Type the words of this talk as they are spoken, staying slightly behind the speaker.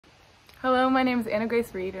Hello, my name is Anna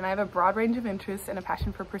Grace Reed, and I have a broad range of interests and a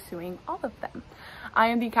passion for pursuing all of them. I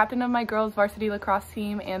am the captain of my girls varsity lacrosse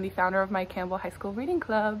team and the founder of my Campbell High School Reading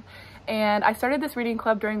Club. And I started this reading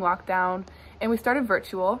club during lockdown, and we started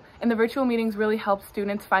virtual. And the virtual meetings really helped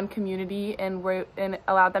students find community and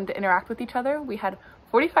allowed them to interact with each other. We had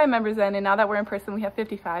 45 members then, and now that we're in person, we have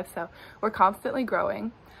 55, so we're constantly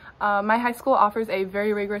growing. My high school offers a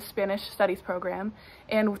very rigorous Spanish studies program,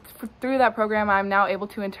 and through that program I'm now able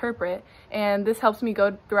to interpret, and this helps me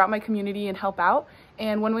go throughout my community and help out.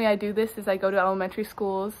 And one way I do this is I go to elementary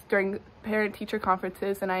schools during parent-teacher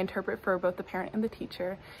conferences and I interpret for both the parent and the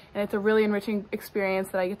teacher, and it's a really enriching experience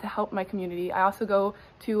that I get to help my community. I also go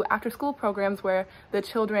to after-school programs where the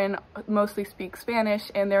children mostly speak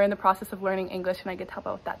Spanish and they're in the process of learning English, and I get to help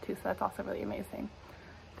out with that too, so that's also really amazing.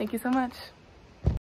 Thank you so much.